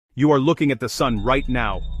You are looking at the sun right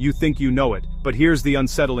now, you think you know it, but here's the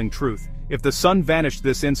unsettling truth. If the sun vanished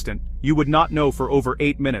this instant, you would not know for over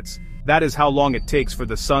 8 minutes. That is how long it takes for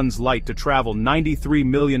the sun's light to travel 93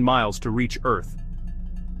 million miles to reach Earth.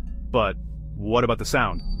 But what about the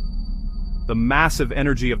sound? The massive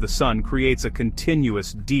energy of the sun creates a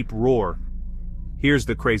continuous, deep roar. Here's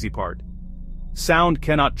the crazy part. Sound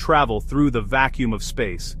cannot travel through the vacuum of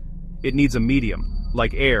space. It needs a medium,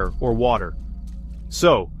 like air or water.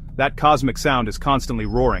 So, that cosmic sound is constantly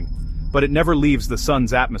roaring, but it never leaves the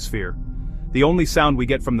sun's atmosphere. The only sound we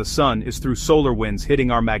get from the sun is through solar winds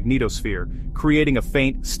hitting our magnetosphere, creating a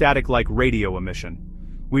faint, static-like radio emission.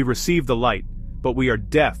 We receive the light, but we are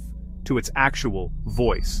deaf to its actual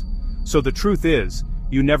voice. So the truth is,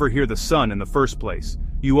 you never hear the sun in the first place.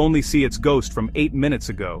 You only see its ghost from 8 minutes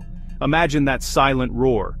ago. Imagine that silent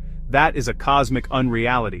roar. That is a cosmic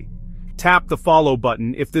unreality. Tap the follow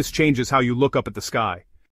button if this changes how you look up at the sky.